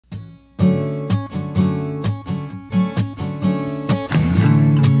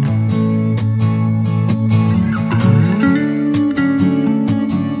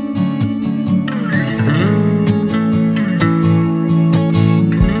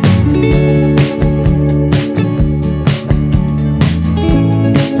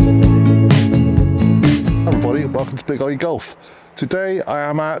OGGIE Golf. Today I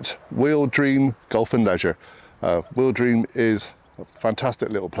am at Whealdream Golf and Leisure. Whealdream is a fantastic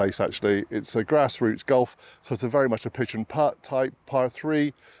little place actually. It's a grassroots golf, so it's very much a pitch and putt type par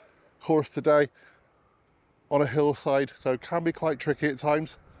 3 course today on a hillside, so it can be quite tricky at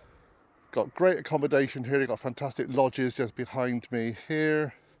times. It's got great accommodation here. They've got fantastic lodges just behind me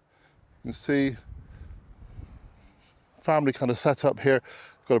here. You can see family kind of set up here.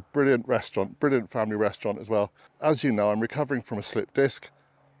 Got a brilliant restaurant, brilliant family restaurant as well. As you know, I'm recovering from a slip disc,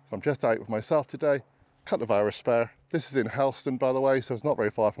 so I'm just out with myself today. Couple of hours spare. This is in HELSTON, by the way, so it's not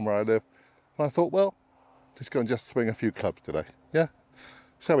very far from where I live. And I thought, well, let's go and just swing a few clubs today. Yeah,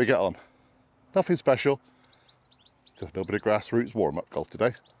 see how we get on. Nothing special, just a little bit of grassroots warm-up golf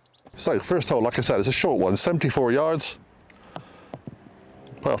today. So first hole, like I said, it's a short one, 74 yards.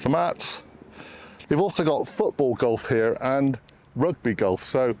 Play off the mats. We've also got football golf here and rugby golf,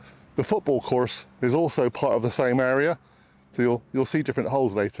 so the football course is also part of the same area, so you'll see different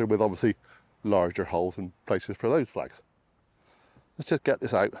holes later with obviously larger holes and places for those flags. Let's just get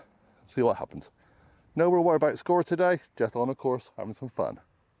this out, see what happens. No real worry about score today, just on the course having some fun.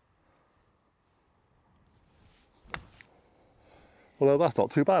 Although that's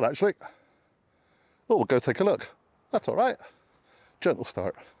not too bad actually. Well, we'll go take a look. That's all right. Gentle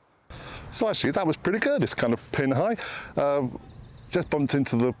start. So actually that was pretty good. It's kind of pin high. Just bumped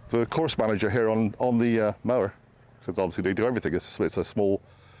into the course manager here on the mower, because obviously they do everything. It's a small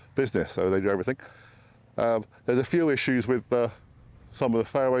business, so they do everything. There's a few issues with some of the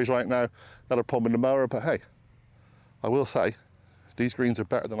fairways right now that are problem in the mower, but hey, I will say these greens are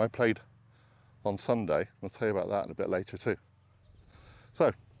better than I played on Sunday. I'll tell you about that in a bit later too.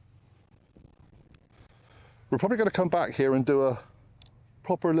 So we're probably going to come back here and do a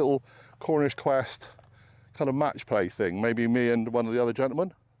proper little Cornish Quest kind of match play thing, maybe me and one of the other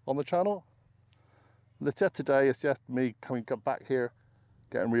gentlemen on the channel. Just today it's just me coming back here,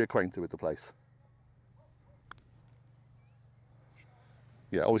 getting reacquainted with the place.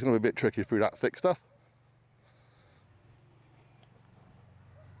 Yeah, always going to be a bit tricky through that thick stuff.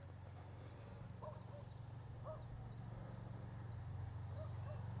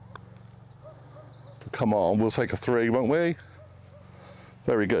 So come on, we'll take a 3, won't we?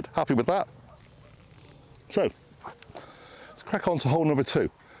 Very good, happy with that. So, let's crack on to hole number 2.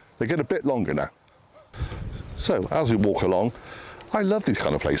 They get a bit longer now. So, as we walk along, I love these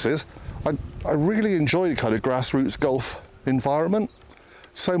kind of places. I really enjoy the kind of grassroots golf environment.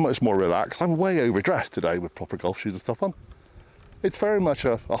 So much more relaxed. I'm way overdressed today with proper golf shoes and stuff on. It's very much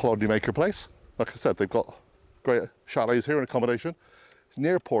a holiday maker place. Like I said, they've got great chalets here and accommodation. It's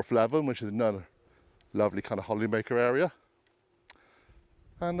near Porthleven, which is another lovely kind of holiday maker area.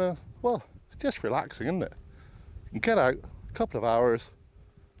 And well, it's just relaxing, isn't it? You can get out, a couple of hours,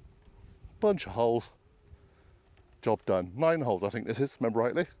 bunch of holes, job done. 9 holes I think this is, remember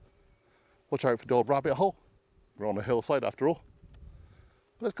rightly. Watch out for the old rabbit hole. We're on a hillside after all.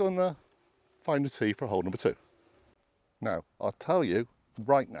 But let's go and find a tee for hole number 2. Now, I'll tell you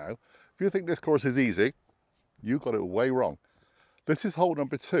right now, if you think this course is easy, you got it way wrong. This is hole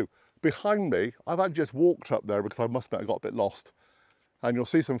number 2. Behind me, I've actually just walked up there because I must admit I got a bit lost. And you'll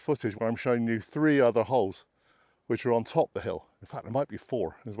see some footage where I'm showing you 3 other holes which are on top the hill. In fact, there might be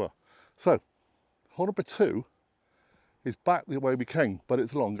 4 as well. So, hole number 2 is back the way we came, but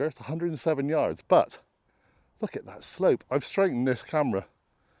it's longer. It's 107 yards, but look at that slope. I've straightened this camera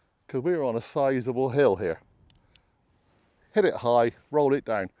because we're on a sizable hill here. Hit it high, roll it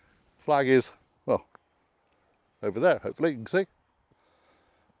down. Flag is, well, over there, hopefully you can see.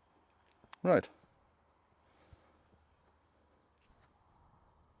 Right.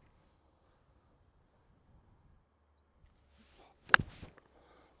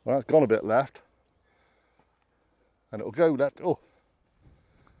 Well, it's gone a bit left, and it'll go left. Oh,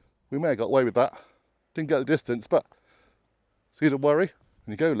 we may have got away with that. Didn't get the distance, but see the worry?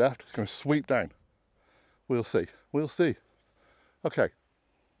 When you go left, it's going to sweep down. We'll see. We'll see. Okay,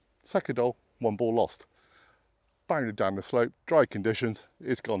 second hole, 1 ball lost. Bounded down the slope, dry conditions.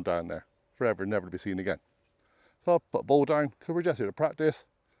 It's gone down there forever, never to be seen again. So I'll put a ball down because we're just here to practice.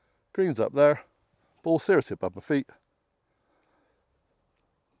 Green's up there. Ball seriously above my feet.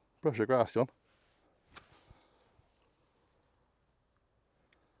 Brush your grass, John.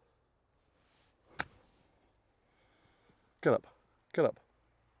 Get up, get up.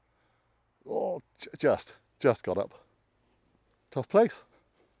 Oh, just got up. Tough place.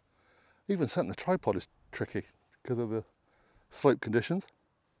 Even setting the tripod is tricky because of the slope conditions.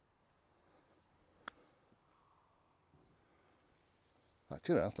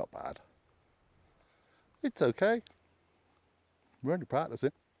 You know, that's not bad. It's okay. We're only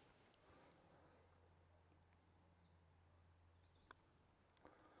practicing.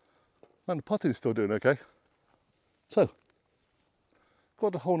 And the putting's still doing okay. So,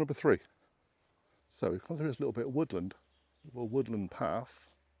 got to hole number 3. So we've come through this little bit of woodland, a little woodland path,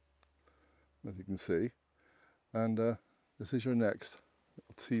 as you can see. And this is your next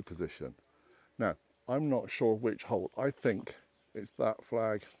tee position. Now, I'm not sure which hole. I think it's that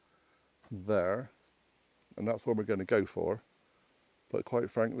flag there, and that's what we're going to go for. But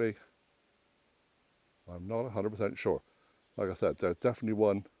quite frankly, I'm not 100% sure. Like I said, there's definitely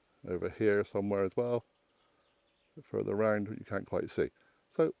one over here somewhere as well. Further around, you can't quite see.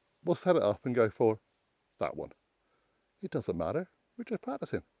 So we'll set it up and go for that one. It doesn't matter. We're just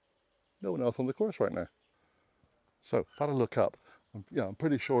practicing. No one else on the course right now. So if I had a look up, I'm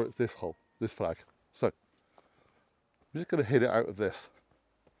pretty sure it's this hole, this flag. So I'm just going to hit it out of this.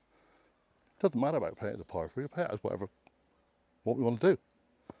 Doesn't matter about playing it as a par 3. Play it as what we want to do.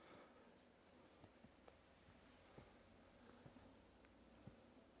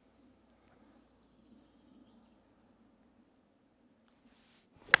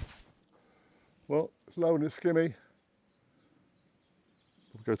 Well, it's low and it's skimmy.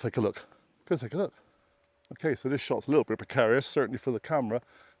 We'll go take a look. Go take a look. Okay, so this shot's a little bit precarious, certainly for the camera,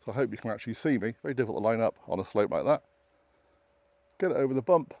 so I hope you can actually see me. Very difficult to line up on a slope like that. Get it over the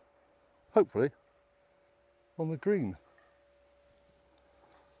bump, hopefully, on the green.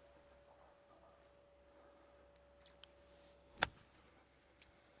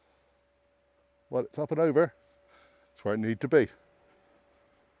 Well, it's up and over. It's where it needed to be.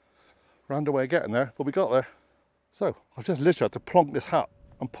 Round away getting there, but we got there. So I've just literally had to plonk this hat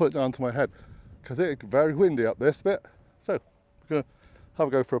and put it down to my head because it's very windy up this bit. So we're going to have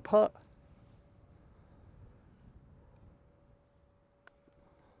a go for a putt.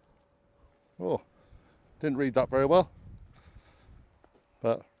 Oh, didn't read that very well,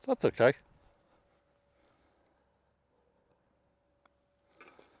 but that's okay.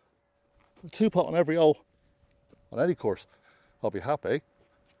 A 2-putt on every hole, on any course, I'll be happy.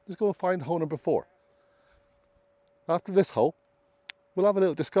 Let's go and find hole number 4. After this hole, we'll have a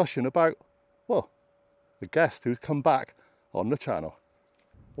little discussion about, well, the guest who's come back on the channel.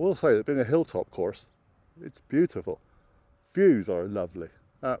 I will say that being a hilltop course, it's beautiful. Views are lovely,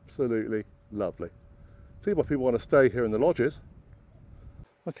 absolutely lovely. See why people want to stay here in the lodges.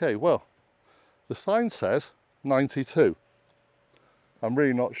 Okay, well, the sign says 92. I'm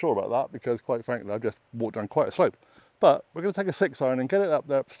really not sure about that because, quite frankly, I've just walked down quite a slope. But we're going to take a 6-iron and get it up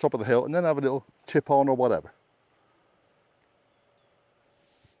there at the top of the hill and then have a little chip on or whatever.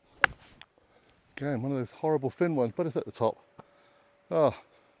 Again, one of those horrible thin ones, but it's at the top. Oh,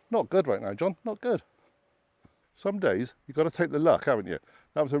 not good right now, John, not good. Some days you've got to take the luck, haven't you?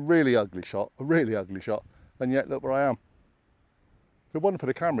 That was a really ugly shot, and yet look where I am. If it wasn't for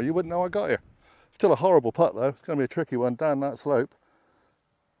the camera, you wouldn't know I got here. Still a horrible putt though, it's going to be a tricky one down that slope.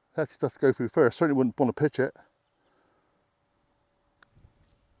 Hefty stuff to go through first, certainly wouldn't want to pitch it.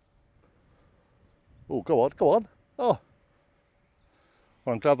 Oh, go on, go on. Oh.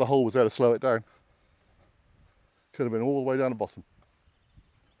 Well, I'm glad the hole was there to slow it down. Could have been all the way down the bottom.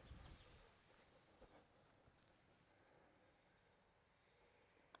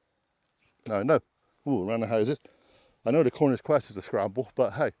 No. Ooh, around the houses. I know the corner's quest is a scramble,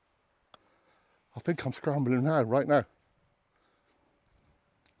 but hey, I think I'm scrambling now, right now.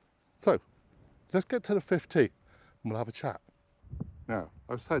 So, let's get to the 5th tee and we'll have a chat. Now,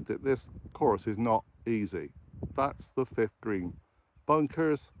 I've said that this course is not easy. That's the 5th green.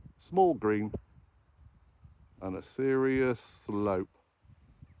 Bunkers, small green, and a serious slope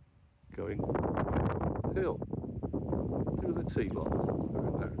going hill to the tee box.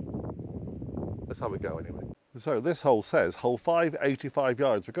 Let's have a go anyway. So this hole says hole 5, 85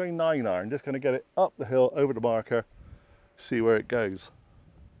 yards. We're going 9-iron, just going to get it up the hill, over the marker, see where it goes.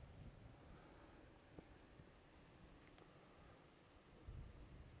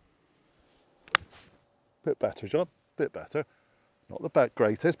 Bit better, John, bit better. Not the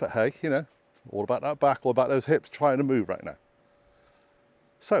greatest, but hey, you know, all about that back, all about those hips trying to move right now.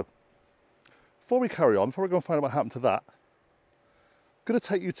 So, before we carry on, before we go and find out what happened to that, I'm going to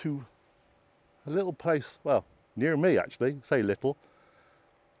take you to a little place, well, near me actually, say little.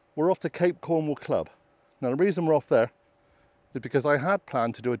 We're off to Cape Cornwall Club. Now the reason we're off there is because I had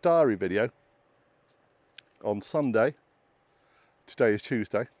planned to do a diary video on Sunday. Today is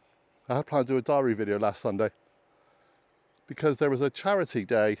Tuesday. I had planned to do a diary video last Sunday because there was a charity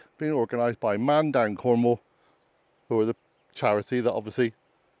day being organised by Man Down Cornwall, who are the charity that obviously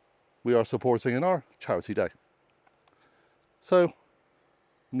we are supporting in our charity day. So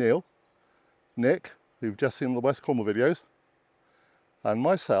Neil, Nick, who you've just seen the West Cornwall videos, and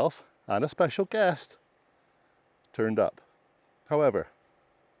myself and a special guest turned up. However,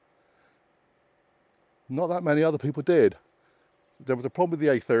 not that many other people did. There was a problem with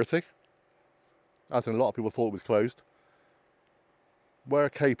the A30, as in a lot of people thought it was closed. Where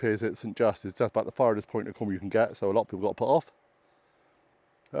Cape is at St Just is just about the farthest point of corner you can get, so a lot of people got put off.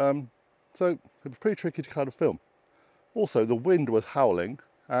 So it was pretty tricky to kind of film. Also, the wind was howling,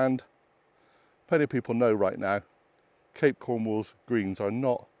 and plenty of people know right now, Cape Cornwall's greens are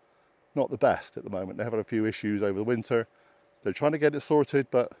not the best at the moment. They have had a few issues over the winter. They're trying to get it sorted,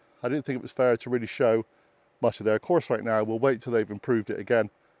 but I didn't think it was fair to really show much of their course right now. We'll wait till they've improved it again,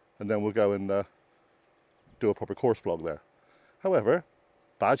 and then we'll go and do a proper course vlog there. However,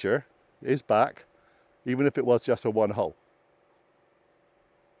 Badger is back, even if it was just a one hole.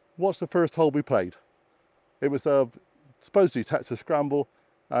 What's the first hole we played? It was supposedly Texas Scramble,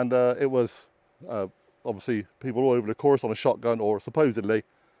 and it was obviously people all over the course on a shotgun, or supposedly,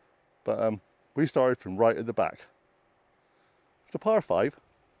 but we started from right at the back. It's a par 5.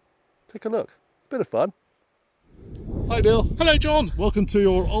 Take a look. Bit of fun. Hi Neil. Hello John. Welcome to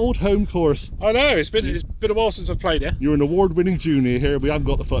your old home course. I know, it's been a while since I've played here. You're an award-winning junior here. We haven't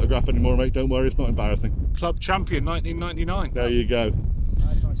got the photograph anymore, mate. Don't worry, it's not embarrassing. Club champion 1999. There you go.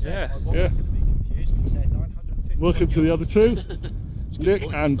 As I said, Yeah. Yeah. going to be confused and said 950. Welcome to the other two, Nick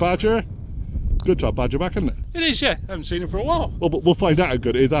and Badger. Good job, Badger, back, isn't it? It is, yeah. I haven't seen him for a while. Well, but we'll find out how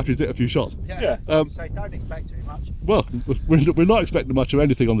good it is after he's hit a few shots. Yeah. So don't expect too much. Well, we're not expecting much of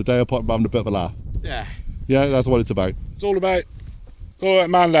anything on the day apart from having a bit of a laugh. Yeah. Yeah, that's what it's about. It's all about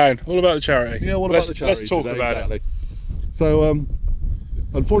man down, all about the charity. Yeah, what about the charity Let's talk today, about exactly. it. So,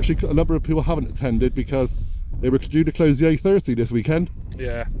 unfortunately, a number of people haven't attended because they were due to close the A30 this weekend,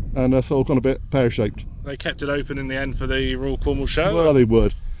 Yeah. and it's all gone a bit pear-shaped. They kept it open in the end for the Royal Cornwall show. Well, they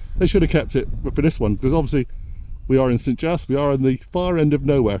would. They should have kept it for this one, because obviously we are in St Just, we are in the far end of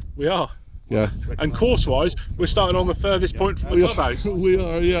nowhere. We are. Yeah. And course-wise, we're starting on the furthest point from the clubhouse. We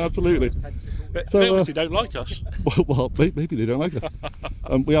are, yeah, absolutely. But So, they obviously don't like us. Well, maybe they don't like us.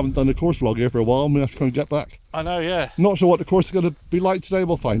 We haven't done a course vlog here for a while, and we have to kind of get back. I know, yeah. Not sure what the course is going to be like today,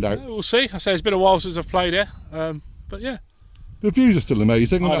 we'll find out. We'll see. I say it's been a while since I've played here, but yeah. The views are still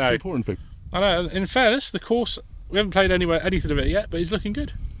amazing, and I that's know. the important thing. I know. In fairness, the course, we haven't played anything of it yet, but it's looking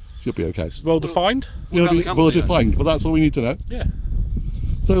good. Should be okay. It's well defined. Well defined, but that's all we need to know. Yeah.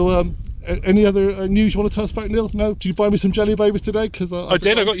 So, any other news you want to tell us about, Neil? No? Did you buy me some jelly babies today? Because I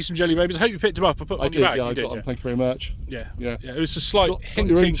did. I got you some jelly babies. I hope you picked them up. I put them on your bag. Yeah, I You did, got them. Thank you very much. Yeah. Yeah. It was a slight Got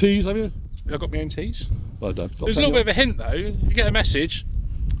hinting. your own teas, have you? I got my own teas. Well done. There was a little bit of a hint though. You get a message.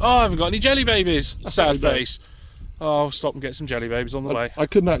 Oh, I haven't got any jelly babies. Sad face. Oh, I'll stop and get some jelly babies on the way. I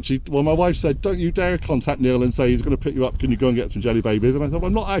couldn't actually. Well, my wife said, "Don't you dare contact Neil and say he's going to pick you up. Can you go and get some jelly babies?" And I thought, well,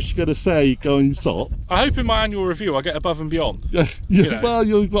 I'm not actually going to say go and stop. I hope in my annual review I get above and beyond. Yeah, You know. Well,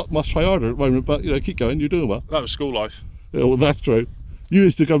 you must try harder at the moment, but you know, keep going. You're doing well. That was school life. Yeah, well, that's true. You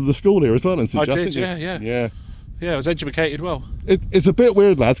used to go to the school here as well, and I did, yeah. Yeah, I was educated well. It's a bit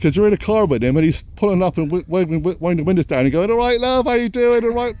weird, lads, because you're in a car with him and he's pulling up and winding the windows down and going, "All right, love, how you doing?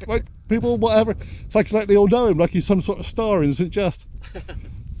 All right, people, whatever." It's like they all know him, like he's some sort of star in St Just.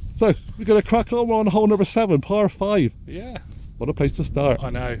 So we're going to crack on. We're on hole number 7, par 5. Yeah. What a place to start. I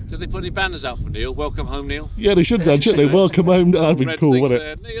know. Did they put any banners out for Neil? Welcome home, Neil. Yeah, they should have done, shouldn't they? Welcome home. That'd be Red cool, things wouldn't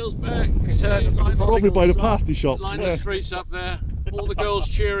it? there. Neil's back. Probably by the pasty shop. Line Yeah. the streets up there. All the girls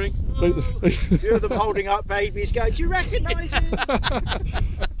cheering. A few of them holding up babies going, "Do you recognise him?"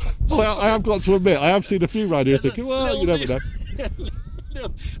 Well, I have got to admit, I have seen a few around here thinking, well, you never know.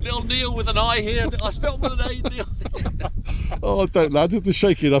 Little Neil with an eye here. I spelled with an A, Neil. Oh, don't, lads, it's a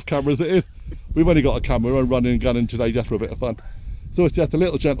shaky enough camera as it is. We've only got a camera and running and gunning today just for a bit of fun. So it's just a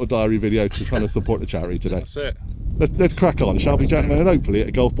little gentle diary video to try to support the charity today. That's it. Let's crack on, shall we, gentlemen? And hopefully hit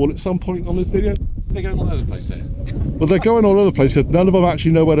a golf ball at some point on this video. They're going all over the place here. Well, they're going all over the place because none of them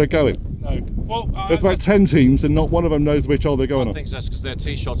actually know where they're going. No. Well, There's about 10 teams and not one of them knows which hole they're going I on. think that's because their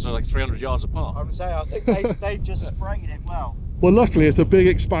tee shots are like 300 yards apart. I would say, I think they've just sprayed it well. Well, luckily it's a big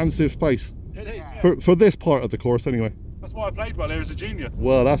expansive space. it is. Yeah. For this part of the course anyway. That's why I played well here as a junior.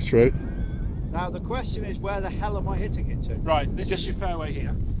 Well, that's true. Now the question is, where the hell am I hitting it to? Right, this is your fairway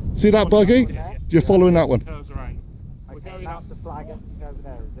here. See that buggy? Yeah. You're following that one. Curves around. We're Okay, going that's up. the flag over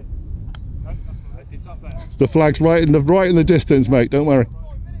there, is it? No, that's not it. It's up there. The flag's right in the distance, mate. Don't worry.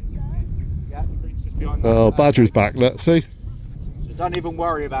 Yeah. The green's just behind that. Oh, Badger's back. Let's see. So don't even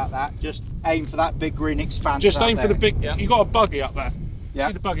worry about that. Just aim for that big green expanse. Just out aim for there. the big. Yeah. You got a buggy up there. Yeah.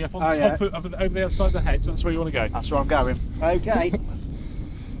 See the buggy up on Oh, the yeah. top over the other side of the hedge. That's where you want to go. That's where I'm going. Okay.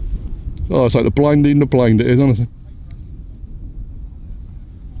 Oh, it's like the blind leading the blind, it is, honestly.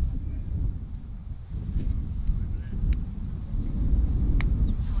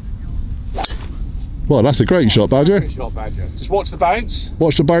 Well, that's a great shot, Badger. Good shot, Badger. Just watch the bounce.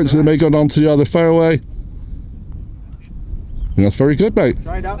 Watch the bounce and it may go down to the other fairway. That's very good, mate.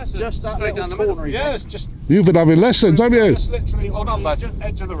 Straight up, That's just that straight little down the middle. corner. Yeah, it's just You've been having lessons, haven't you? it's literally Well done, on the bud.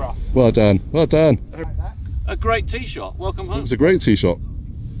 edge of the rough. Well done, well done. A great tee shot. Welcome It home. was a great tee shot.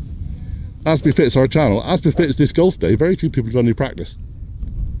 As befits our channel, as befits this golf day, very few people have done any practice.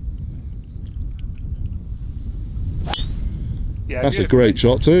 Yeah, That's a beautiful. great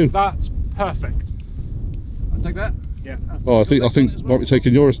shot too. That's perfect. I'll take that. Yeah. Oh, I think might be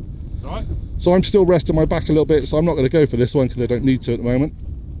taking yours. All right. So I'm still resting my back a little bit, so I'm not going to go for this one because I don't need to at the moment.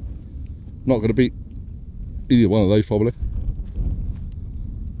 Not going to beat either one of those probably.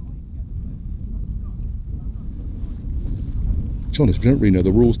 To be honest, we don't really know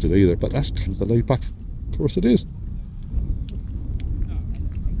the rules today either, but that's kind of the laid back course it is.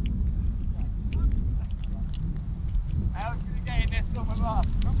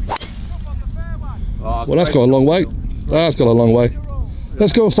 Oh, Well, that's got a long way. That's got a long way.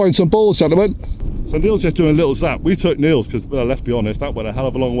 Let's go and find some balls, gentlemen. So Neil's just doing a little zap. We took Neil's because, well, let's be honest, that went a hell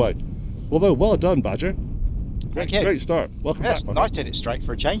of a long way. Although, well done, Badger. Thank you. Great start. Welcome Yes, back, man. nice to hit it straight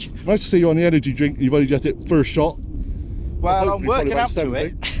for a change. Nice to see you on the energy drink. You've only just hit first shot. Well, I'm Hopefully working probably up to about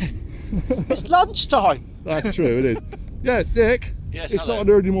it. It's lunchtime. That's true, it is. Yeah, Nick. Yes, it's hello. not an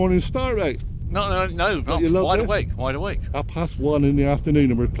early morning start, mate. No, you love wide this? awake, wide awake. 1:30 in the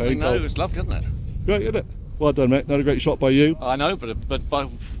afternoon and we're I playing know, golf. it's lovely, isn't it? Great, isn't it? Well done, mate. Another great shot by you. I know, but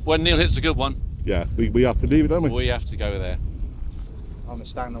when Neil hits a good one, Yeah, we have to leave it, don't we? we have to go there. I'm gonna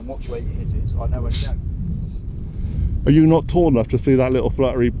stand and watch where you hit it, so I know where to go. Are you not tall enough to see that little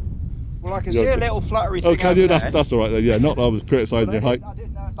fluttery? Well, I can Yeah, see a okay. little fluttery thing. Oh, can over you? there, That's all right then. Yeah, not that I was but criticising I your height.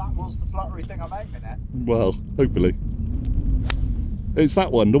 didn't know if that was the fluttery thing I'm aiming at. Well, hopefully. It's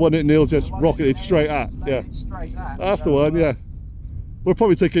that one, the one that Neil just The one rocketed that straight Neil's at. just Yeah, laid it straight at, that's so, the one. Yeah, we're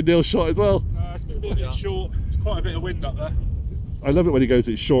probably taking Neil's shot as well. It's going to be a bit short. It's quite a bit of wind up there. I love it when he goes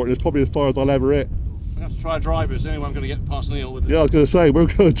it's short, and it's probably as far as I'll ever hit. We have to try a driver. Is anyone going to get past Neil with it? Yeah, I was going to say we're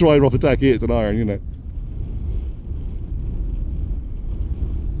going to drive off the deck. He hits an iron, you know.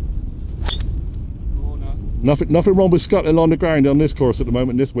 Oh no. Nothing wrong with scuttling on the ground on this course at the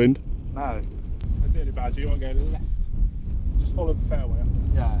moment in this wind. No. Ideally, Badger, you want to go left. Just follow the fairway.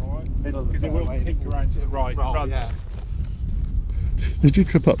 Yeah. All right. Middle of the Because it will fairway. kick around to the right. Roll, It runs. yeah. Did you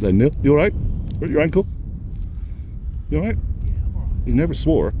trip up then, Neil? You all right? Hurt your ankle? You all right? Yeah, I'm alright. You never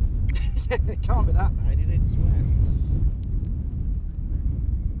swore. It can't be that bad, he didn't swear.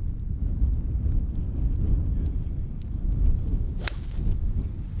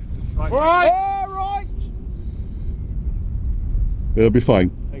 All right. All right. It'll be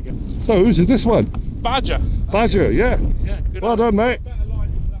fine. There you go. So whose is this one? Badger. Badger, yeah. Yeah, good Well on. done, mate. Better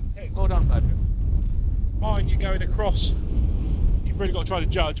line into that pin. Well done, Badger. Mine, you're going across. You've really got to try to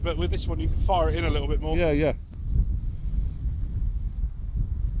judge, but with this one, you can fire it in a little bit more. Yeah, yeah.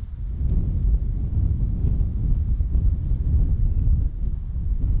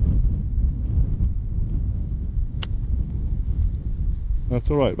 That's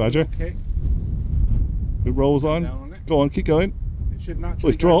all right, Badger. Okay. It rolls on. Down on it. Go on, keep going. It should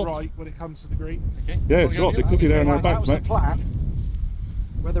naturally it's go dropped. right when it comes to the green. Okay. Yeah, Well, it's you dropped. got It could be there in our Well, that backs, was mate. the plan.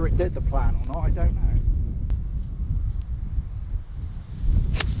 Whether it did the plan or not, I don't know.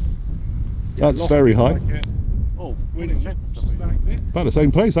 That's Lost very it high. like it. Oh, wind just snagged it. About the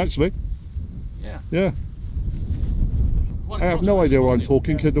same place, actually. Yeah. Yeah. One I have across no there, idea where I'm wasn't it?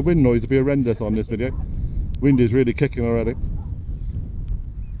 talking because the wind noise will be horrendous on this video. Wind is really kicking already.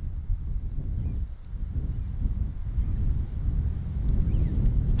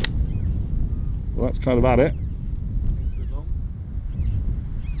 Well, that's kind of at it.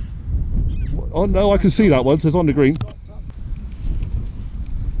 Oh no, I can see that one, so it's on the green.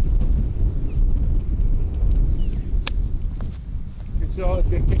 Good shot, it's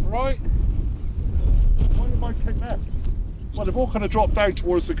going to kick right. Why did mine kick left? Well, they've all kind of dropped down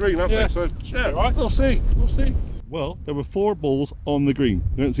towards the green, haven't Yeah. they? So, yeah, Right. we'll see. We'll see. Well, there were 4 balls on the green.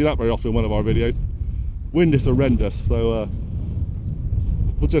 You don't see that very often in one of our videos. Wind is horrendous, so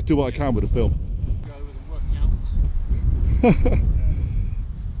we'll just do what I can with the film. Go with them working out.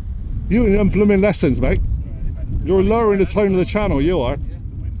 You and them blooming lessons, mate. You're lowering the tone of the channel, you are.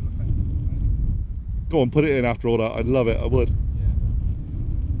 Go on, put it in after all that. I'd love it, I would.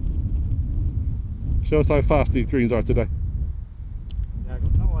 Show us how fast these greens are today. Yeah, I've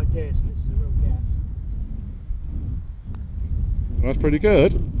got no idea, so this is a real guess. That's pretty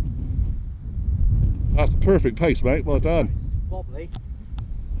good. That's the perfect pace, mate. Well done. Wobbly.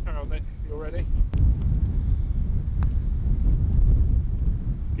 Hang on, Nick, you're ready.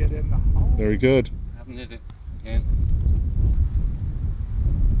 Get in the hole. Very good. Haven't hit it again.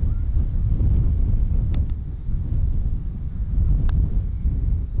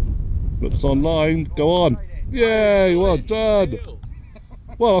 Looks online. Go on. Straight in. Yay, well done.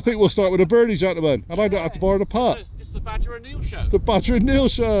 Well, I think we'll start with a birdie, gentlemen, and I don't have to borrow the putt. It's the Badger and Neil show. The Badger and Neil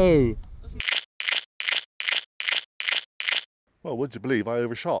show. Well, would you believe I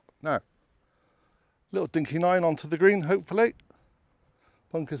overshot? Now, little dinky 9 onto the green, hopefully.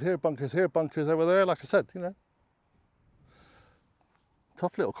 Bunkers here, bunkers here, bunkers over there. Like I said, you know,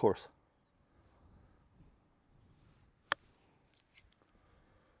 tough little course.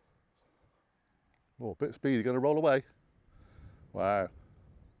 Oh, a bit speedy, going to roll away. Wow.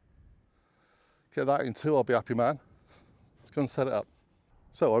 Get that in 2, I'll be happy, man. Let's go and set it up.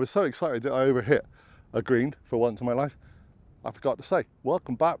 So I was so excited that I overhit a green for once in my life. I forgot to say,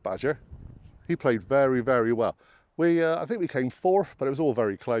 welcome back, Badger. He played very, very well. I think we came 4th, but it was all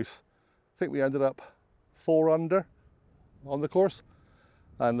very close. I think we ended up 4 under on the course.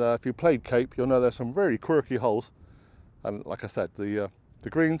 And if you played Cape, you'll know there's some very quirky holes. And like I said, the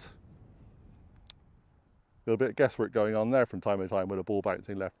greens, a little bit of guesswork going on there from time to time with the ball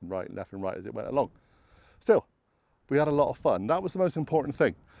bouncing left and right as it went along. Still, we had a lot of fun. That was the most important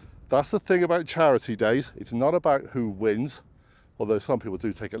thing. That's the thing about charity days. It's not about who wins, although some people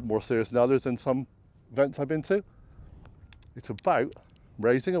do take it more serious than others in some events I've been to. It's about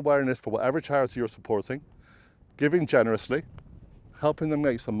raising awareness for whatever charity you're supporting, giving generously, helping them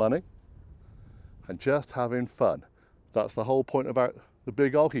make some money, and just having fun. That's the whole point about the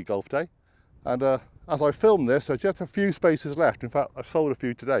big OGGIE Golf Day. And as I film this, there's just a few spaces left. In fact, I've sold a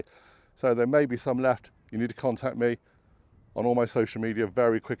few today. So there may be some left. You need to contact me on all my social media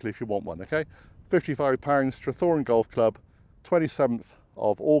very quickly if you want one, okay? £55, Strathorn Golf Club, 27th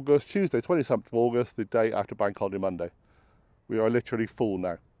of August, Tuesday, 27th of August, the day after Bank Holiday Monday. We are literally full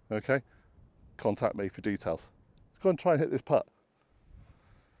now, okay? Contact me for details. Let's go and try and hit this putt.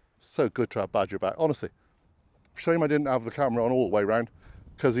 So good to have Badger back, honestly. Shame I didn't have the camera on all the way round,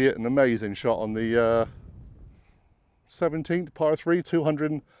 because he hit an amazing shot on the 17th, par 3,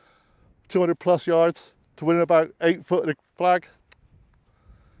 200 plus yards to win about 8 foot of the flag.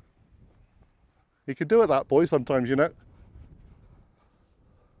 He can do it, that boy, sometimes, you know.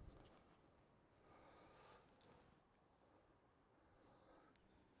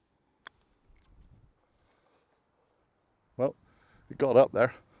 Well, it got up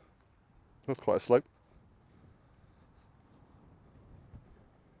there. That's quite a slope.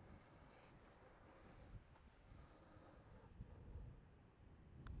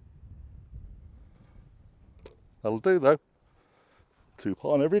 That'll do though. 2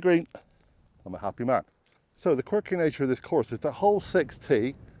 on every green. I'm a happy man. So the quirky nature of this course is that hole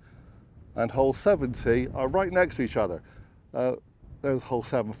 6T and hole 7T are right next to each other. There's hole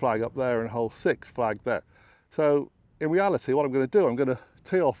 7 flag up there and hole 6 flag there. So in reality, what I'm going to do, I'm going to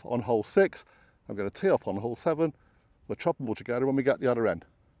tee off on hole 6. I'm going to tee off on hole 7. We'll chop them all together when we get the other end.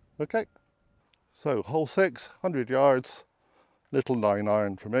 Okay. So hole 6, 100 yards, little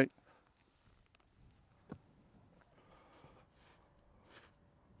 9-iron for me.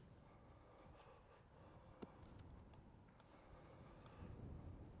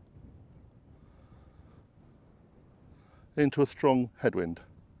 Into a strong headwind.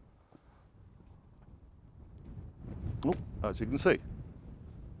 Oh, as you can see.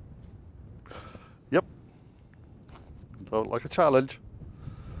 Yep. Don't like a challenge.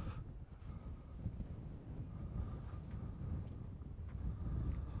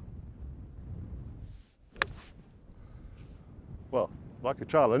 Well, like a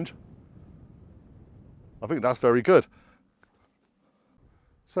challenge. I think that's very good.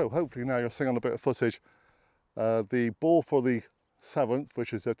 So hopefully now you're seeing on a bit of footage the ball for the 7th,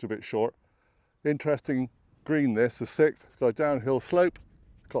 which is just a bit short. Interesting green this, the 6th. It's got a downhill slope.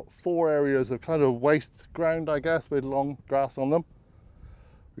 It's got 4 areas of kind of waste ground, I guess, with long grass on them.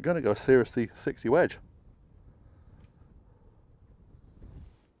 We're going to go seriously 60 wedge.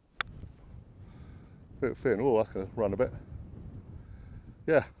 Bit thin. Oh, that's going to run a bit.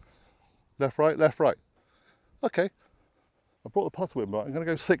 Yeah. Left, right, left, right. Okay. I brought the putter with me, but I'm going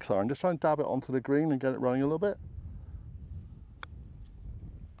to go 6-iron, just try and dab it onto the green and get it running a little bit.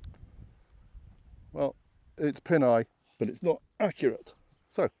 Well, it's pin eye, but it's not accurate.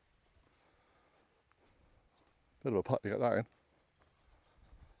 So, bit of a putt to get that in.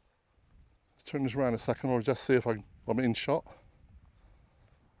 Let's turn this around a second, or just see if I'm in shot.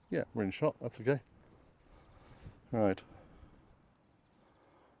 Yeah, we're in shot, that's okay. Right.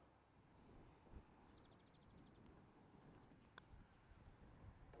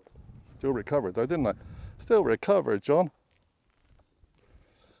 Still recovered though, didn't I? Still recovered, John.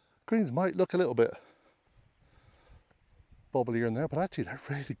 Greens might look a little bit bobbly in there, but actually they're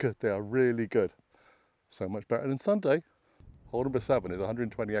really good. They are really good. So much better than Sunday. Hole number 7 is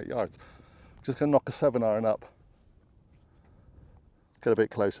 128 yards. Just going to knock a 7-iron up. Get a bit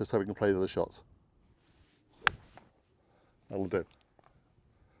closer so we can play the other shots. That'll do. A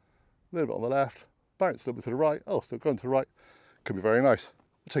little bit on the left, bounce a little bit to the right. Oh, still going to the right. Could be very nice.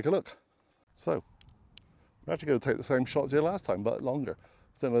 We'll take a look. So, we're actually going to take the same shot as the last time, but longer.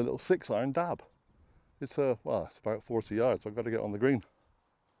 It's then a little 6-iron dab. It's well, it's about 40 yards. So I've got to get on the green.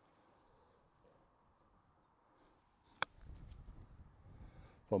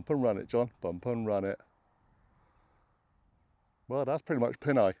 Bump and run it, John. Bump and run it. Well, that's pretty much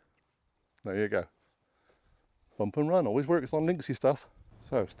pin eye. There you go. Bump and run. Always works on linksy stuff.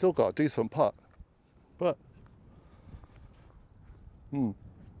 So, still got a decent putt. But, it's going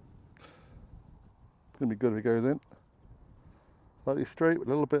to be good if it goes in. Slightly straight with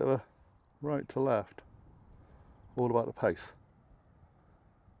a little bit of a right to left. All about the pace.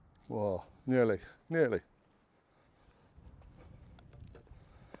 Whoa, nearly, nearly.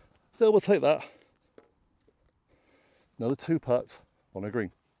 So we'll take that. Another 2 putts on a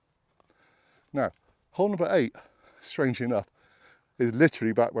green. Now, hole number 8, strangely enough, is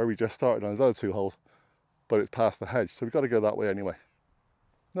literally back where we just started on those other 2 holes, but it's past the hedge, so we've got to go that way anyway.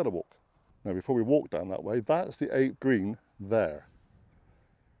 Another walk. Now, before we walk down that way, that's the 8th green there.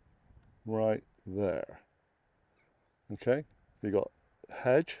 Right there. Okay, you got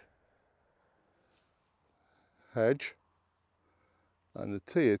hedge, hedge, and the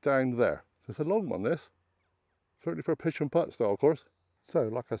tee is down there. So it's a long one, this. Certainly for a pitch and putt style, of course. So,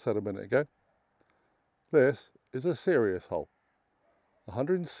 like I said a minute ago, this is a serious hole.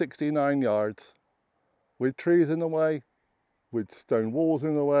 169 yards, with trees in the way, with stone walls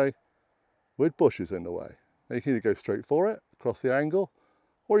in the way, with bushes in the way. Now you can either go straight for it, across the angle,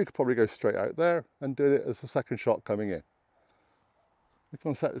 or you could probably go straight out there and do it as the second shot coming in. We're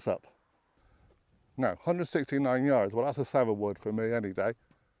going to set this up. Now, 169 yards, well that's a 7 wood for me any day,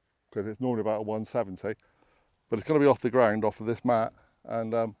 because it's normally about a 170, but it's going to be off the ground, off of this mat,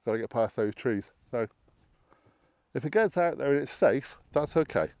 and got to get past those trees. So, if it gets out there and it's safe, that's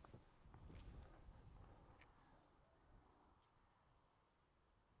okay.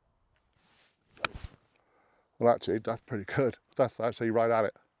 Well actually, that's pretty good. That's actually right at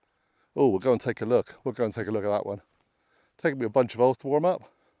it. Oh, we'll go and take a look. We'll go and take a look at that one. Taking me a bunch of holes to warm up.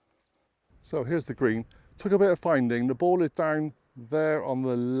 So here's the green. Took a bit of finding. The ball is down there on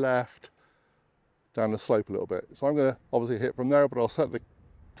the left, down the slope a little bit. So I'm going to obviously hit from there, but I'll set the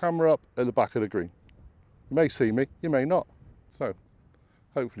camera up at the back of the green. You may see me, you may not. So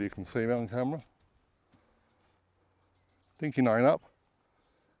hopefully you can see me on camera. Dinky 9 up,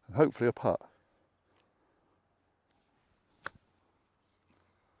 and hopefully a putt.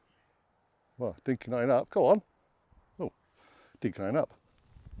 Well, dinky 9 up, go on. Oh, dinky 9 up.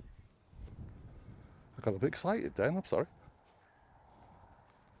 I got a bit excited then, I'm sorry.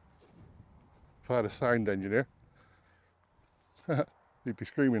 If I had a sound engineer, he'd be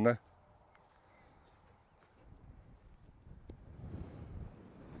screaming now.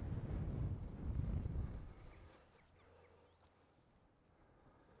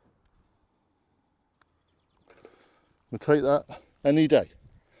 We'll take that any day.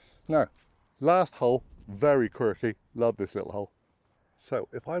 Now, last hole, very quirky, love this little hole. So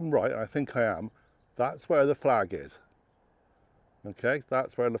if I'm right, and I think I am, that's where the flag is. Okay,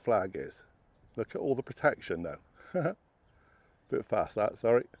 that's where the flag is. Look at all the protection now. Bit fast that,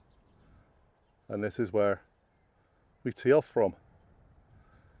 sorry. And this is where we tee off from.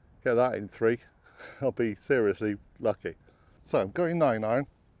 Get that in 3, I'll be seriously lucky. So I'm going 9-iron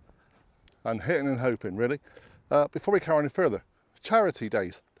and hitting and hoping really. Before we carry on any further, charity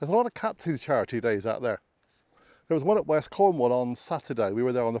days. There's a lot of captain's charity days out there. There was one at West Cornwall on Saturday. We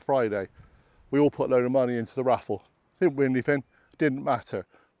were there on the Friday. We all put a load of money into the raffle. Didn't win anything, didn't matter.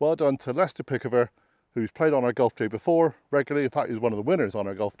 Well done to Lester Pickover, who's played on our golf day before regularly. In fact, he was one of the winners on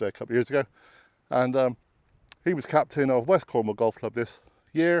our golf day a couple of years ago. And he was captain of West Cornwall Golf Club this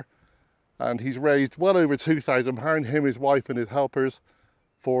year. And he's raised well over £2,000, him, his wife and his helpers,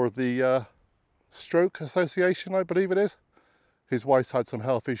 for the Stroke Association, I believe it is. His wife's had some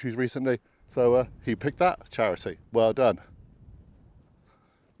health issues recently, so he picked that charity. Well done.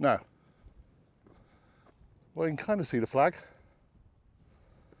 Now, well, you can kind of see the flag.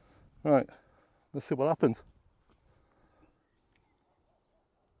 Right, let's see what happens.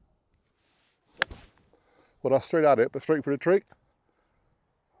 Well, that's straight at it, but straight for the tree.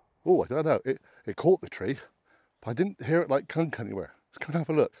 Oh, I don't know, it caught the tree, but I didn't hear it like clunk anywhere. Let's go and have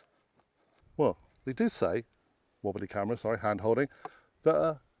a look. Well, they do say, wobbly camera, sorry, hand holding,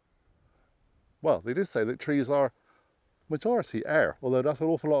 that, well, they do say that trees are majority air, although that's an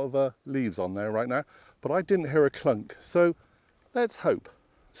awful lot of leaves on there right now, but I didn't hear a clunk, so let's hope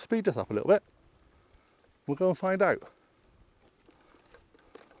speed this up a little bit. We'll go and find out.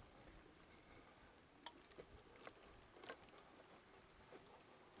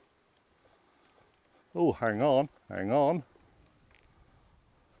 Oh, hang on, hang on.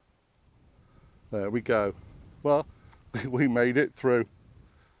 There we go. Well, we made it through.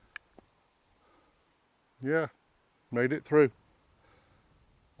 Yeah, made it through.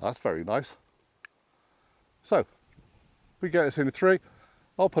 That's very nice. So, we get us into 3.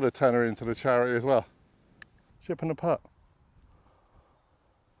 I'll put a tenner into the charity as well. Chip and a putt.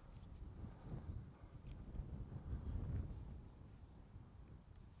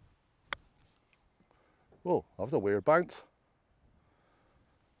 Oh, that was a weird bounce.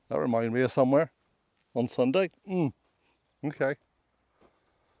 That reminded me of somewhere on Sunday. Okay.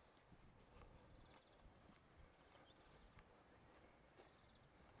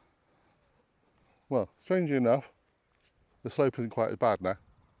 Well, strangely enough, the slope isn't quite as bad now,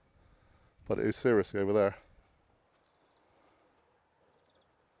 but it is seriously over there.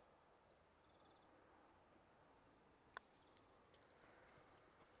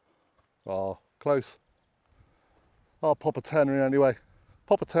 Oh, close. I'll pop a tenner in anyway.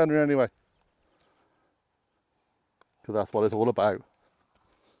 Pop a tenner in anyway. Because that's what it's all about.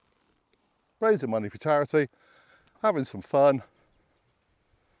 Raising money for charity, having some fun.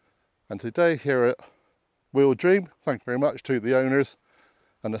 And today here at Whealdream, thank you very much to the owners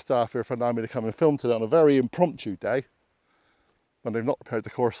and the staff here for allowing me to come and film today on a very impromptu day when they've not prepared the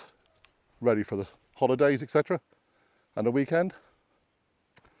course ready for the holidays, etc. and the weekend.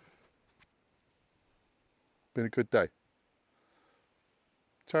 Been a good day.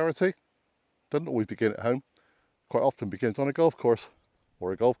 Charity doesn't always begin at home, quite often begins on a golf course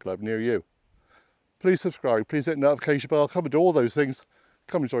or a golf club near you. Please subscribe, please hit the notification bell, come and do all those things.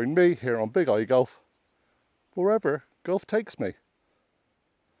 Come and join me here on Big Ogggie Golf, wherever golf takes me.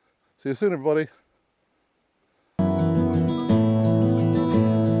 See you soon, everybody.